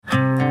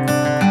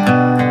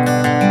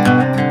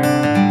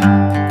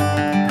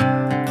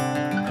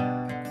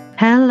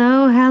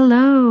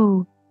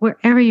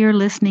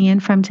listening in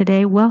from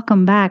today,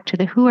 welcome back to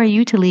the Who Are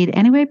You to Lead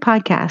Anyway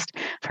podcast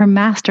for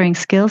Mastering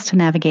Skills to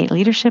Navigate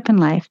Leadership in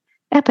Life,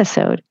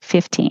 episode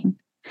 15.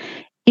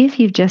 If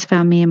you've just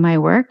found me in my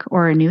work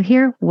or are new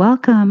here,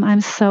 welcome.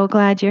 I'm so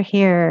glad you're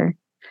here.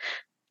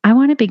 I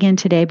want to begin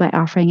today by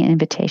offering an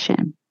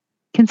invitation.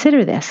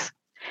 Consider this.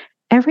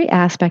 Every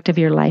aspect of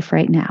your life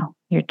right now,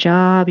 your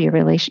job, your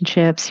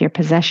relationships, your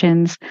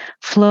possessions,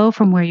 flow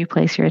from where you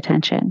place your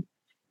attention.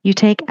 You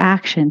take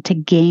action to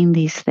gain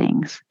these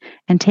things,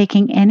 and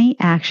taking any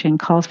action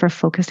calls for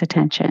focused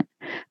attention.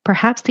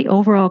 Perhaps the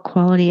overall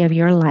quality of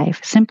your life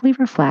simply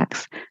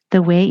reflects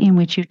the way in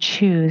which you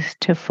choose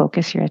to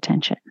focus your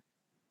attention.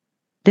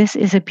 This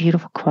is a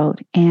beautiful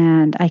quote,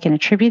 and I can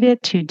attribute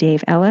it to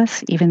Dave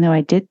Ellis. Even though I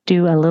did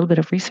do a little bit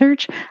of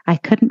research, I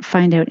couldn't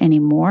find out any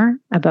more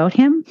about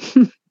him,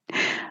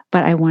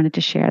 but I wanted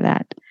to share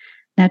that.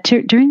 Now,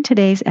 during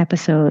today's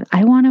episode,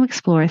 I want to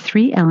explore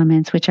 3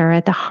 elements which are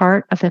at the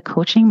heart of the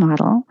coaching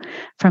model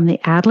from the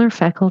Adler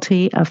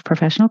Faculty of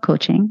Professional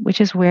Coaching, which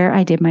is where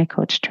I did my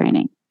coach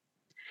training.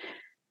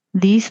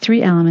 These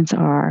 3 elements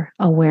are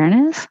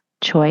awareness,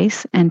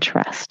 choice, and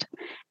trust.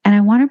 And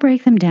I want to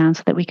break them down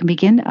so that we can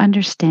begin to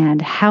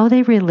understand how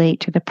they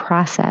relate to the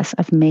process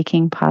of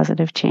making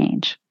positive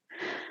change.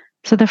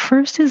 So the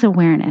first is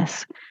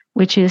awareness,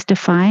 which is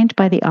defined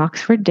by the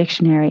Oxford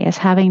Dictionary as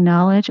having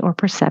knowledge or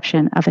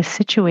perception of a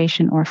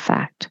situation or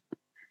fact.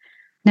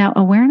 Now,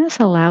 awareness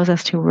allows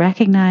us to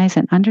recognize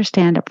and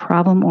understand a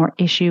problem or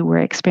issue we're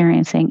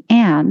experiencing,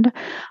 and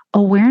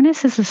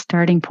awareness is the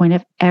starting point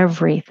of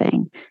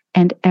everything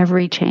and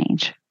every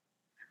change.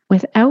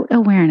 Without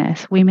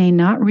awareness, we may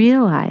not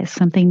realize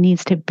something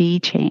needs to be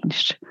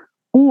changed,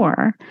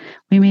 or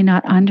we may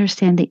not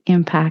understand the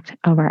impact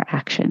of our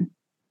action.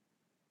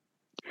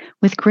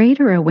 With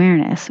greater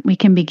awareness, we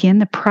can begin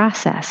the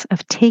process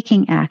of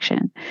taking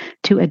action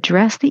to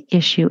address the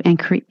issue and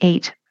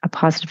create a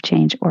positive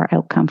change or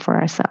outcome for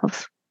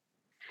ourselves.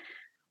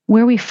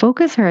 Where we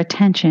focus our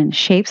attention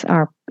shapes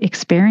our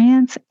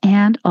experience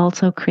and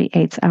also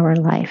creates our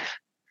life.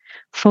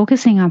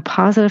 Focusing on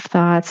positive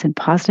thoughts and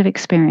positive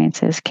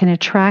experiences can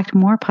attract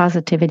more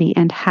positivity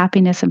and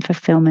happiness and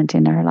fulfillment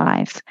in our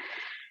lives.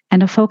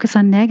 And a focus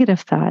on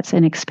negative thoughts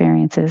and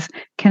experiences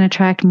can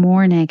attract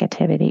more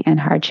negativity and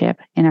hardship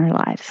in our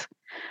lives.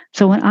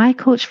 So when I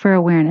coach for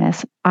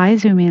awareness, I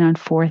zoom in on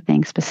 4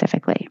 things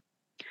specifically.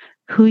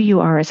 Who you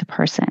are as a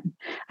person.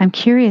 I'm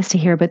curious to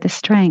hear about the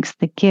strengths,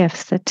 the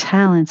gifts, the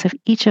talents of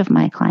each of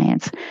my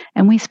clients.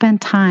 And we spend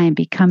time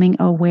becoming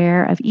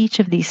aware of each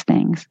of these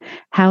things,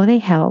 how they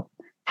help,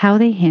 how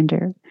they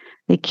hinder,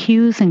 the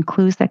cues and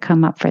clues that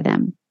come up for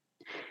them.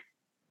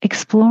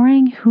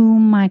 Exploring who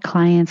my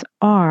clients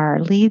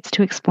are leads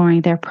to exploring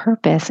their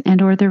purpose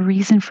and or the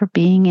reason for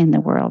being in the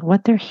world,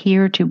 what they're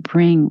here to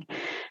bring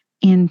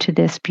into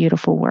this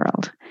beautiful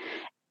world.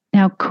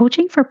 Now,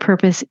 coaching for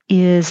purpose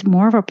is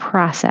more of a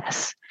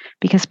process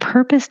because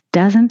purpose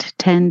doesn't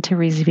tend to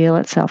reveal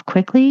itself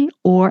quickly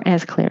or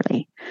as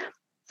clearly.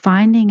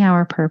 Finding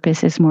our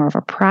purpose is more of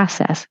a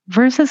process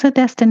versus a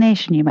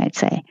destination, you might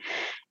say.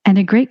 And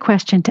a great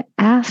question to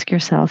ask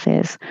yourself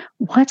is,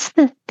 what's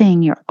the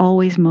thing you're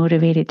always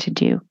motivated to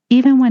do,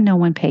 even when no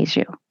one pays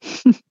you?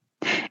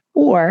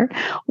 Or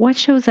what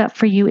shows up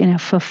for you in a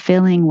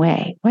fulfilling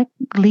way? What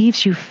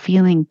leaves you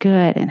feeling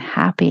good and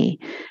happy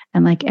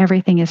and like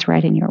everything is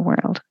right in your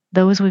world?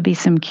 Those would be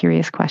some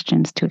curious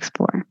questions to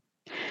explore.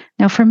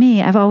 Now, for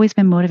me, I've always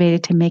been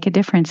motivated to make a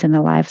difference in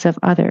the lives of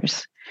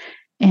others.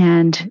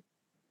 And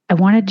I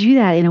want to do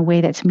that in a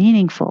way that's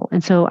meaningful.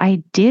 And so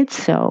I did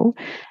so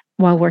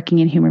while working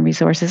in human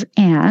resources.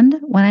 And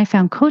when I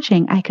found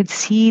coaching, I could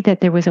see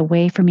that there was a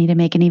way for me to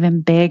make an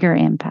even bigger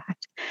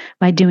impact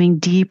by doing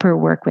deeper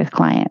work with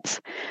clients.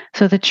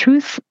 So the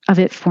truth of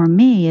it for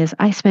me is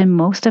I spend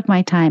most of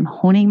my time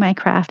honing my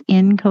craft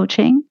in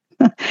coaching,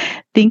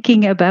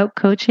 thinking about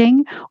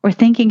coaching, or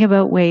thinking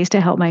about ways to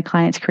help my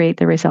clients create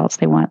the results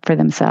they want for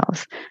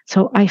themselves.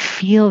 So I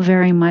feel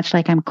very much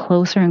like I'm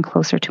closer and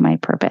closer to my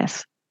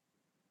purpose.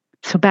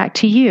 So back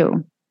to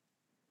you.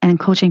 And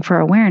coaching for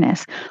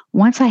awareness.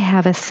 Once I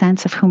have a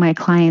sense of who my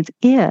client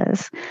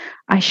is,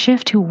 I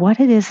shift to what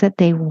it is that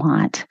they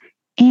want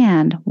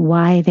and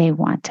why they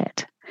want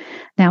it.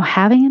 Now,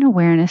 having an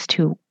awareness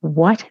to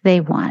what they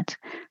want,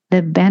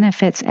 the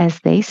benefits as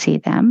they see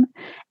them,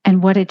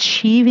 and what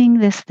achieving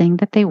this thing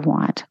that they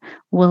want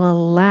will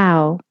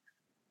allow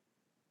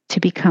to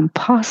become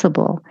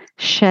possible,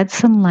 shed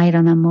some light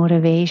on the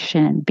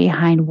motivation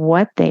behind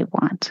what they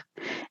want,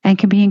 and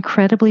can be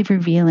incredibly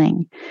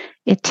revealing.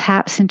 It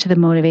taps into the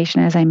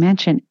motivation, as I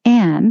mentioned.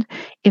 And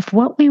if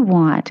what we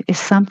want is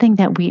something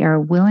that we are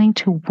willing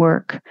to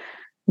work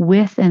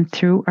with and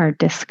through our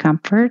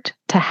discomfort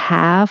to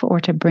have or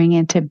to bring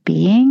into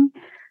being,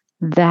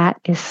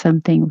 that is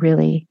something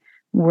really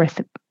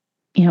worth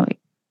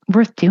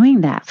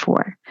doing that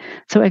for.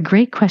 So a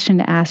great question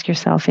to ask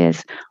yourself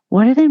is,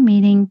 what are the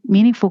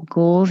meaningful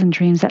goals and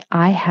dreams that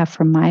I have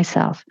for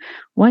myself?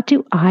 What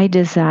do I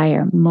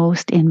desire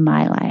most in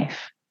my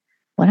life?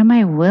 What am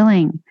I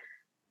willing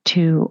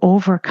to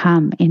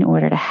overcome in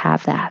order to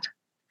have that?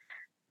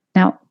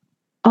 Now,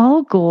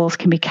 all goals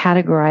can be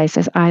categorized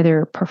as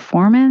either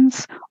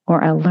performance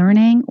or a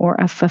learning or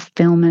a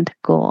fulfillment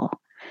goal.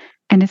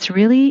 And it's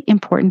really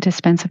important to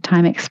spend some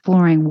time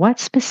exploring what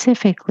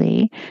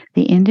specifically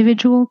the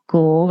individual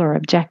goal or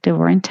objective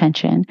or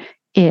intention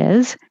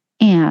is.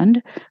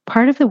 And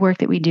part of the work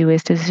that we do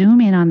is to zoom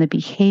in on the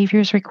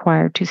behaviors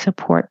required to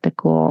support the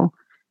goal,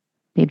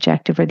 the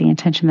objective, or the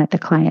intention that the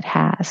client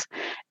has,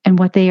 and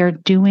what they are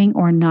doing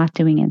or not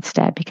doing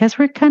instead. Because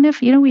we're kind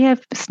of, we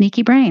have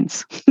sneaky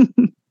brains.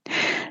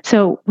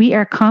 So we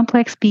are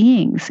complex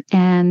beings,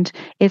 and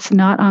it's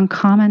not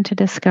uncommon to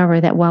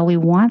discover that while we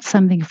want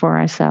something for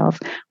ourselves,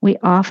 we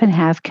often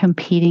have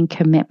competing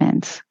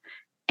commitments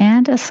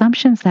and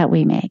assumptions that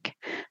we make.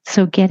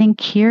 So getting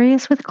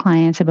curious with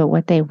clients about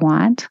what they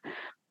want,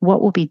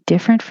 what will be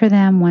different for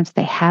them once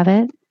they have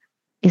it,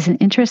 is an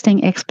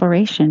interesting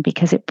exploration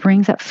because it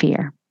brings up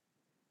fear.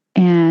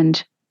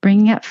 And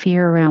bringing up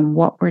fear around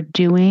what we're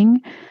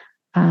doing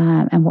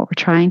and what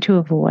we're trying to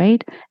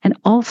avoid, and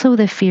also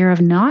the fear of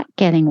not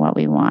getting what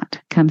we want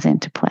comes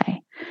into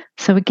play.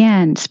 So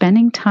again,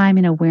 spending time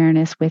in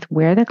awareness with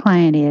where the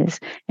client is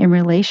in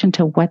relation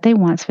to what they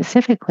want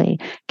specifically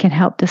can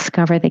help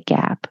discover the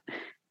gap.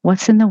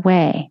 What's in the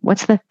way?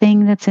 What's the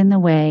thing that's in the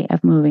way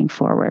of moving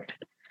forward?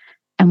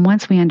 And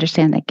once we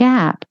understand the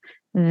gap,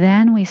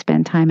 then we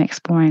spend time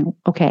exploring,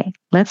 okay,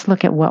 let's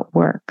look at what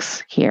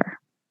works here.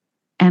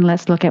 And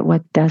let's look at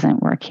what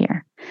doesn't work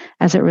here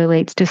as it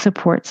relates to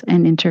supports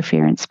and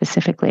interference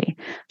specifically.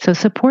 So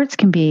supports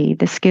can be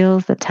the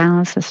skills, the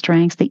talents, the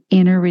strengths, the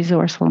inner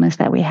resourcefulness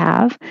that we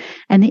have,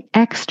 and the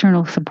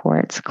external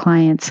supports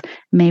clients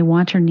may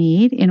want or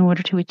need in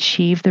order to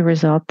achieve the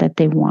result that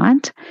they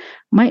want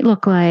might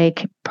look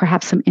like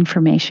perhaps some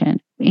information,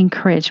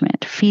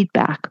 encouragement,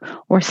 feedback,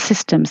 or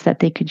systems that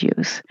they could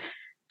use.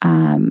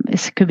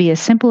 It could be as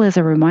simple as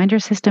a reminder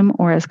system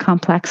or as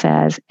complex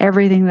as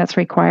everything that's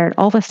required,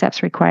 all the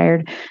steps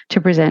required to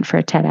present for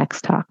a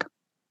TEDx talk.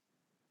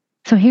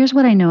 So here's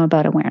what I know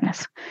about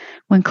awareness.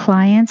 When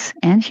clients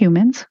and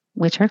humans,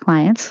 which are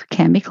clients,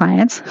 can be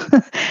clients,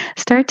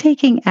 start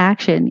taking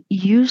action,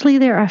 usually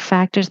there are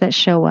factors that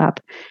show up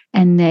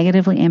and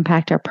negatively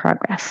impact our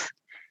progress.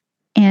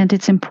 And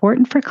it's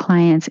important for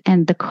clients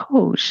and the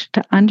coach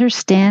to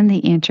understand the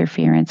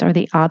interference or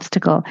the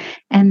obstacle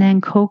and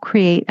then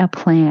co-create a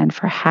plan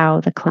for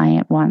how the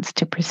client wants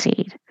to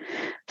proceed.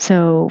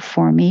 So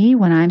for me,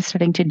 when I'm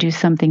starting to do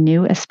something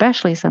new,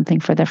 especially something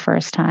for the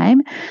first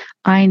time,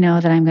 I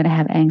know that I'm going to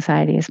have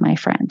anxiety as my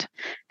friend.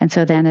 And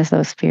so then as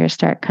those fears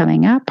start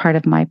coming up, part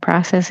of my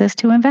process is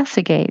to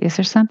investigate. Is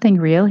there something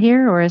real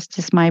here, or is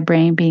just my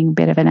brain being a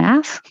bit of an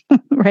ass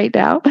right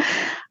now?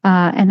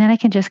 And then I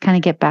can just kind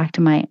of get back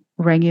to my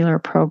regular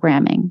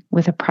programming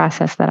with a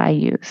process that I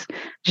use.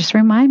 Just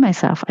remind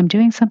myself, I'm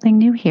doing something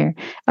new here.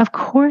 Of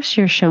course,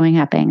 you're showing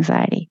up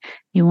anxiety.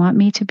 You want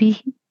me to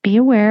be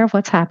aware of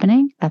what's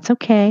happening. That's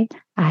okay.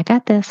 I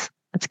got this.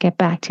 Let's get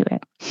back to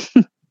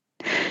it.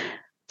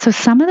 So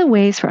some of the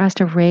ways for us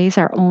to raise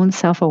our own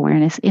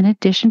self-awareness, in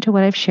addition to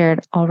what I've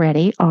shared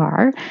already,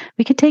 are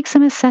we could take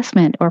some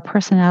assessment or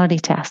personality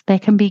tests. They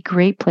can be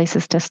great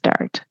places to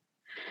start.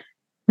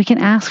 We can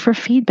ask for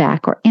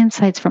feedback or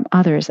insights from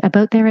others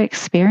about their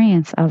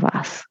experience of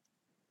us.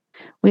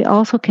 We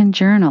also can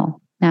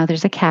journal. Now,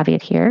 there's a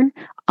caveat here,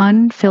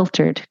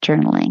 unfiltered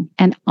journaling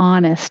and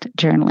honest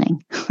journaling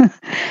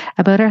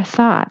about our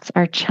thoughts,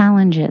 our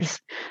challenges,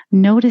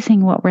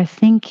 noticing what we're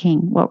thinking,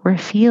 what we're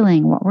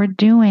feeling, what we're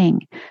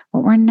doing,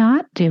 what we're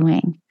not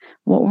doing,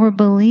 what we're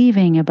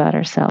believing about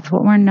ourselves,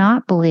 what we're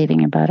not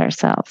believing about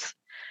ourselves.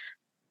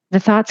 The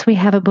thoughts we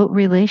have about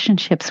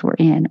relationships we're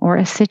in, or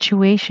a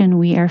situation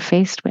we are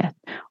faced with,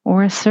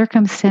 or a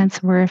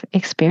circumstance we're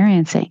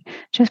experiencing.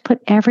 Just put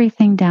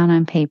everything down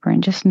on paper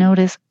and just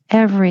notice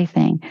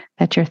everything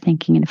that you're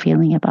thinking and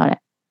feeling about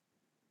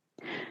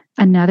it.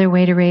 Another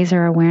way to raise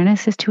our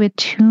awareness is to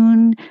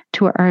attune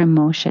to our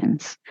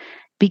emotions.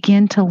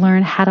 Begin to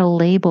learn how to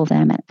label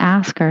them and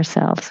ask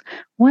ourselves,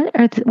 what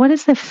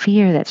is the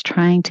fear that's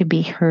trying to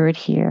be heard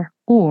here?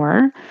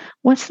 Or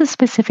what's the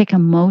specific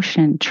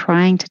emotion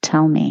trying to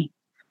tell me?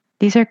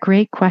 These are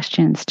great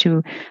questions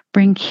to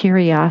bring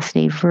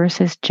curiosity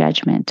versus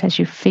judgment as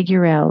you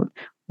figure out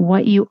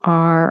what you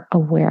are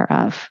aware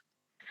of.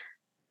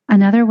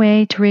 Another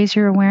way to raise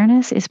your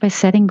awareness is by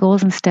setting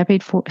goals and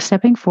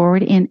stepping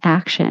forward in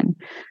action.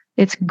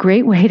 It's a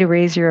great way to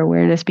raise your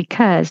awareness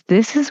because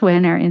this is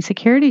when our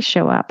insecurities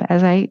show up.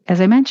 As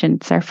I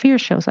mentioned, it's our fear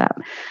shows up.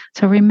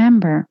 So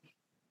remember,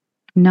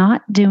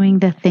 not doing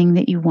the thing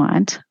that you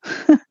want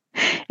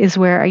is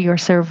where your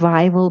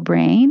survival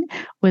brain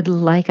would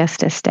like us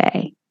to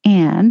stay.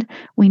 And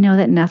we know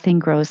that nothing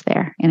grows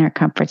there in our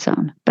comfort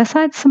zone,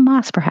 besides some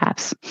moss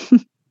perhaps.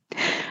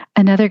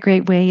 Another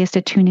great way is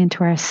to tune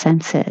into our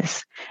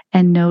senses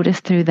and notice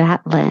through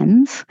that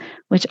lens,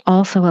 which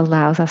also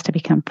allows us to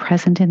become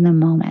present in the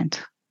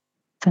moment.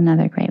 It's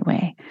another great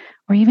way.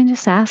 Or even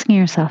just asking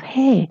yourself,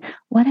 hey,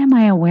 what am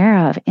I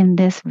aware of in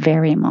this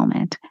very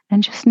moment?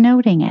 And just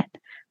noting it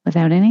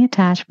without any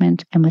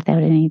attachment and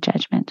without any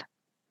judgment.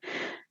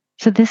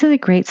 So, this is a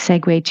great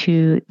segue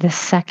to the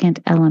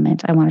second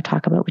element I want to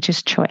talk about, which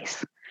is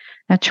choice.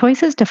 Now,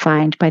 choice is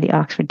defined by the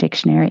Oxford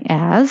Dictionary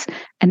as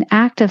an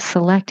act of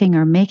selecting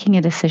or making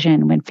a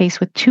decision when faced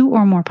with two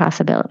or more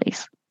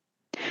possibilities.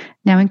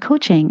 Now, in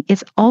coaching,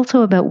 it's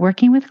also about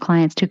working with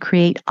clients to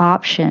create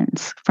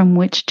options from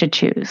which to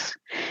choose.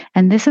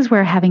 And this is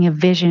where having a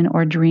vision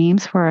or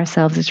dreams for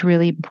ourselves is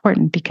really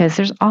important because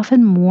there's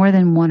often more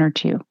than one or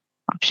two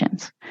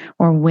options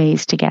or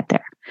ways to get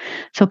there.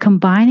 So,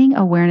 combining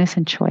awareness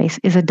and choice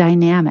is a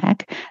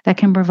dynamic that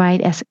can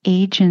provide us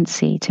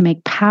agency to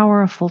make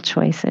powerful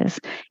choices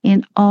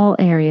in all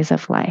areas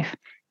of life.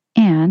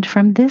 And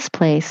from this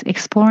place,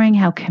 exploring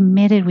how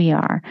committed we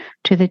are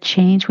to the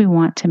change we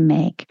want to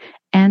make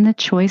and the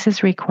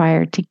choices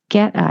required to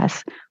get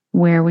us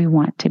where we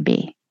want to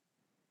be.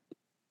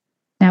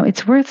 Now,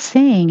 it's worth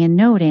saying and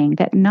noting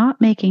that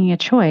not making a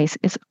choice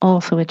is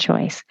also a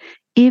choice,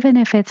 even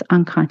if it's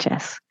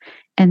unconscious.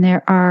 And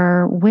there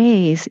are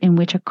ways in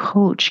which a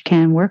coach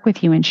can work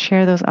with you and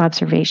share those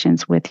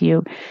observations with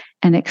you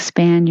and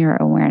expand your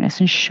awareness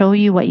and show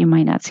you what you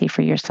might not see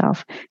for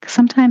yourself. Because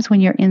sometimes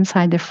when you're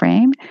inside the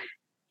frame,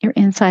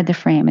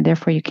 and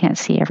therefore you can't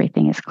see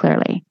everything as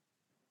clearly.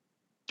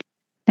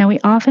 Now, we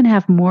often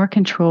have more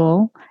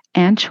control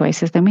and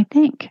choices than we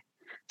think.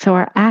 So,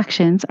 our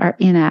actions, our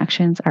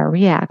inactions, our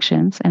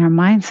reactions, and our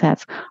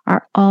mindsets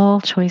are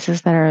all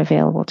choices that are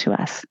available to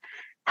us.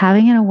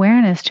 Having an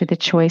awareness to the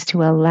choice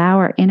to allow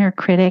our inner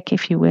critic,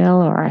 if you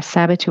will, or our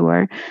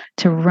saboteur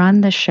to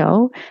run the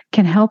show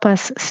can help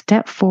us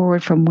step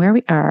forward from where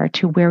we are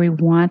to where we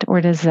want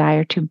or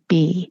desire to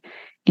be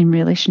in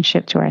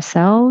relationship to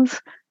ourselves,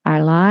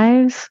 our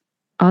lives,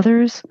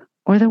 others,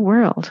 or the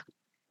world.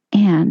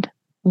 And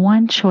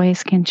one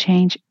choice can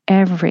change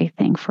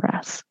everything for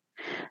us.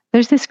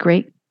 There's this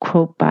great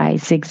quote by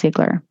Zig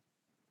Ziglar.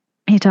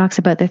 He talks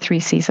about the 3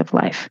 C's of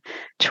life: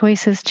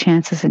 choices,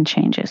 chances, and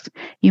changes.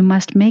 You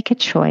must make a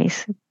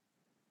choice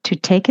to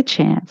take a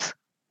chance,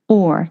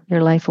 or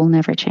your life will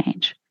never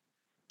change.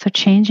 So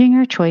changing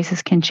our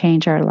choices can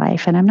change our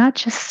life. And I'm not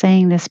just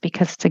saying this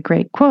because it's a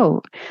great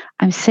quote.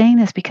 I'm saying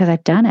this because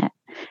I've done it.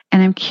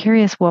 And I'm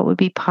curious what would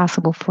be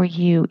possible for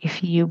you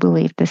if you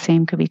believed the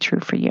same could be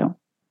true for you.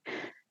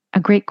 A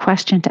great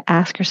question to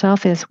ask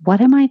yourself is, what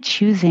am I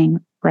choosing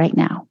right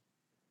now?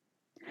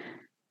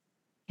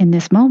 In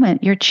this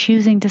moment, you're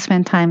choosing to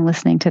spend time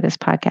listening to this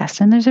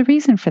podcast, and there's a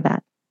reason for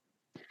that.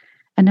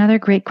 Another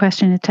great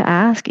question to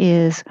ask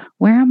is,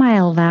 where am I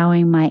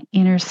allowing my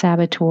inner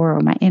saboteur or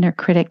my inner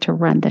critic to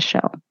run the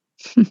show?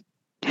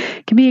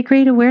 Can be a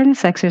great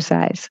awareness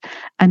exercise.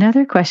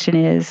 Another question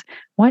is,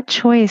 what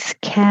choice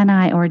can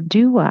I or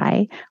do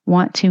I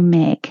want to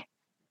make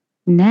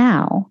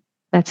now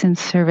that's in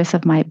service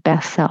of my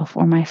best self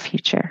or my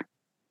future?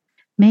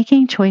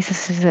 Making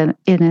choices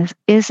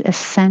is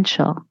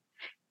essential,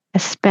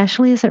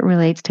 especially as it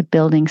relates to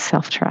building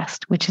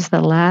self-trust, which is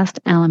the last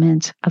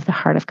element of the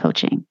heart of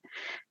coaching.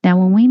 Now,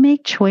 when we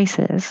make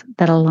choices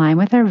that align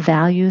with our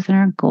values and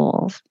our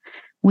goals,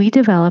 we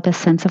develop a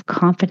sense of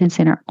confidence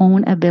in our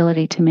own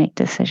ability to make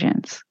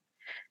decisions.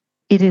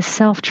 It is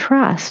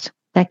self-trust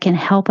that can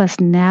help us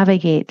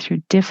navigate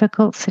through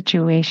difficult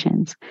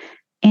situations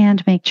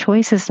and make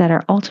choices that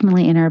are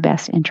ultimately in our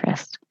best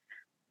interest.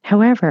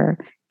 However,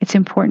 it's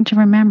important to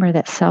remember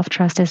that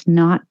self-trust is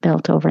not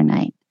built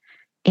overnight.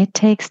 It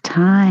takes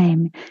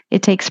time,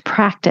 it takes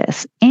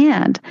practice,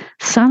 and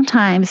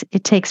sometimes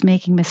it takes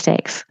making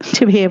mistakes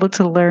to be able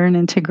to learn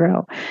and to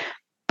grow.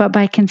 But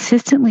by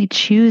consistently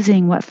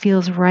choosing what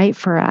feels right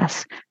for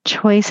us,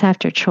 choice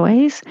after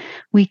choice,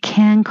 we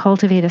can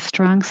cultivate a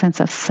strong sense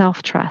of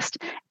self-trust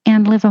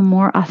and live a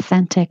more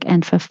authentic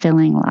and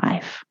fulfilling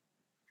life.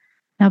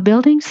 Now,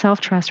 building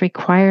self-trust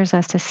requires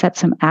us to set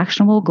some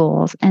actionable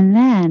goals, and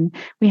then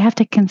we have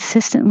to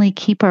consistently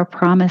keep our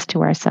promise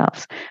to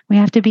ourselves. We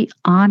have to be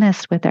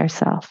honest with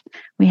ourselves.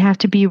 We have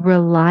to be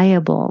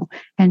reliable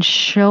and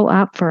show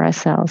up for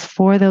ourselves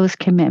for those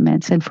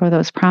commitments and for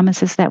those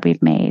promises that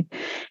we've made.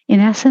 In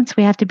essence,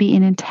 we have to be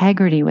in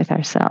integrity with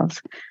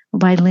ourselves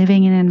by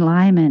living in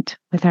alignment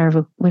with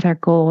our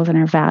goals and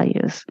our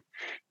values.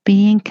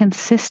 Being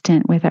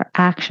consistent with our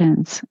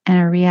actions and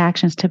our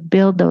reactions to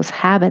build those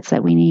habits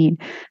that we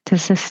need to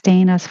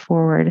sustain us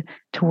forward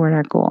toward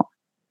our goal.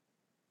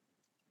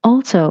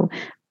 Also,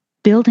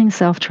 building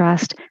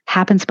self-trust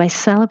happens by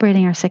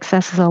celebrating our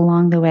successes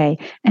along the way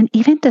and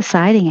even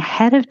deciding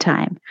ahead of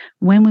time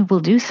when we will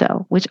do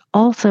so, which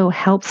also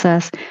helps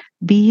us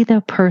be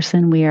the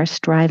person we are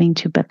striving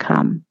to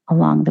become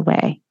along the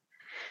way.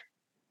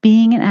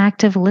 Being an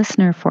active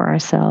listener for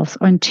ourselves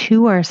and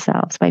to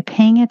ourselves by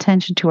paying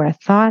attention to our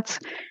thoughts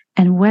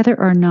and whether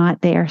or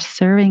not they are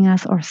serving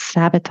us or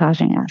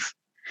sabotaging us.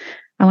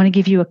 I want to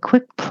give you a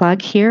quick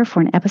plug here for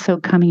an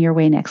episode coming your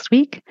way next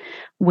week,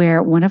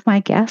 where one of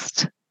my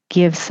guests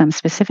gives some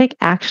specific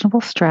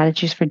actionable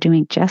strategies for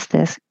doing just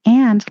this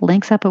and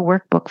links up a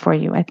workbook for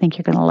you. I think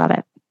you're going to love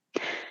it.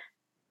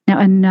 Now,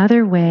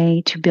 another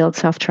way to build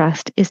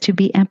self-trust is to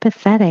be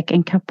empathetic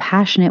and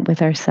compassionate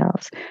with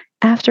ourselves.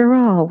 After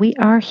all, we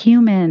are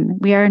human.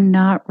 We are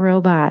not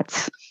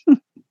robots.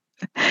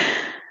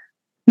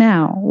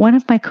 Now, one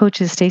of my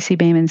coaches, Stacey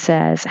Bayman,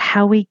 says,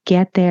 how we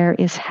get there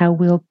is how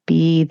we'll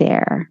be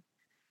there.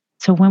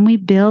 So when we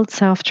build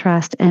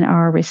self-trust and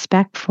are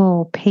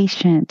respectful,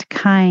 patient,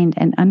 kind,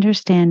 and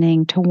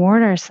understanding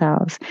toward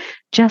ourselves,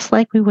 just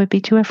like we would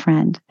be to a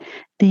friend,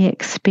 the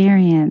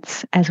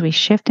experience as we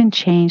shift and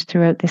change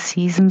throughout the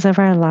seasons of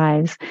our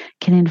lives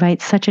can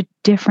invite such a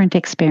different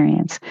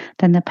experience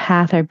than the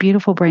path our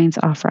beautiful brains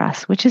offer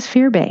us, which is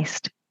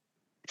fear-based.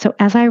 So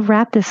as I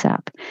wrap this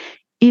up,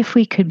 if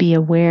we could be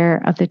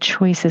aware of the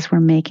choices we're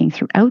making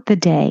throughout the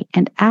day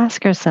and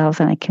ask ourselves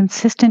on a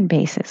consistent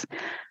basis,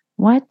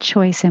 what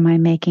choice am I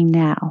making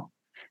now?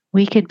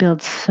 We could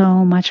build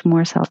so much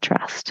more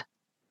self-trust.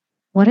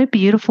 What a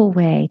beautiful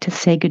way to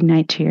say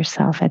goodnight to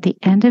yourself at the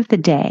end of the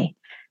day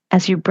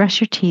as you brush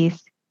your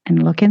teeth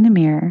and look in the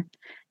mirror,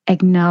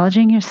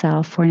 acknowledging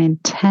yourself for an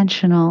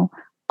intentional,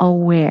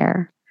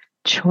 aware,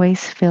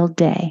 choice-filled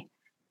day,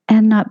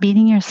 and not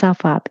beating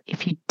yourself up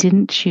if you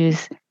didn't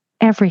choose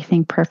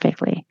everything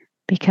perfectly,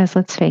 because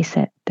let's face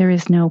it, there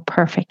is no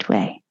perfect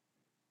way.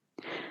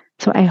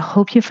 So I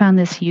hope you found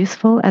this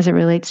useful as it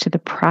relates to the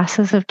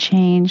process of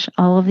change,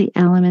 all of the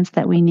elements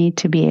that we need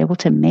to be able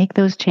to make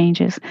those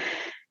changes.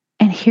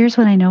 And here's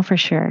what I know for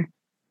sure.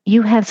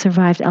 You have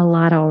survived a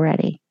lot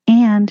already,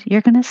 and you're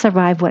going to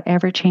survive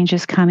whatever change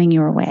is coming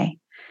your way.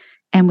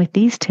 And with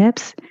these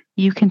tips,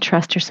 you can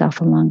trust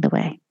yourself along the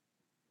way.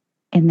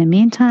 In the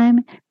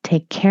meantime,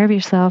 take care of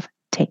yourself,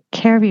 take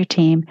care of your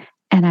team,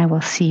 and I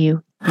will see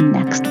you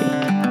next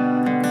week.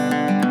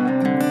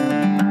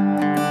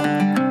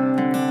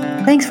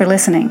 Thanks for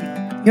listening.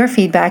 Your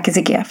feedback is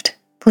a gift.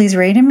 Please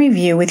rate and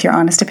review with your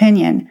honest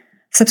opinion.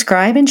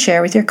 Subscribe and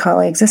share with your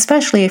colleagues,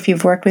 especially if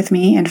you've worked with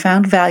me and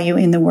found value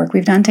in the work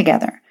we've done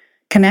together.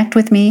 Connect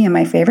with me in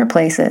my favorite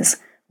places,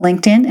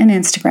 LinkedIn and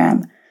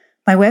Instagram.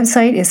 My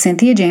website is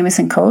Cynthia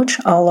Jamieson Coach,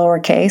 all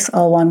lowercase,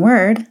 all one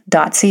word,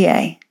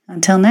 .ca.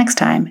 Until next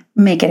time,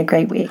 make it a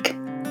great week.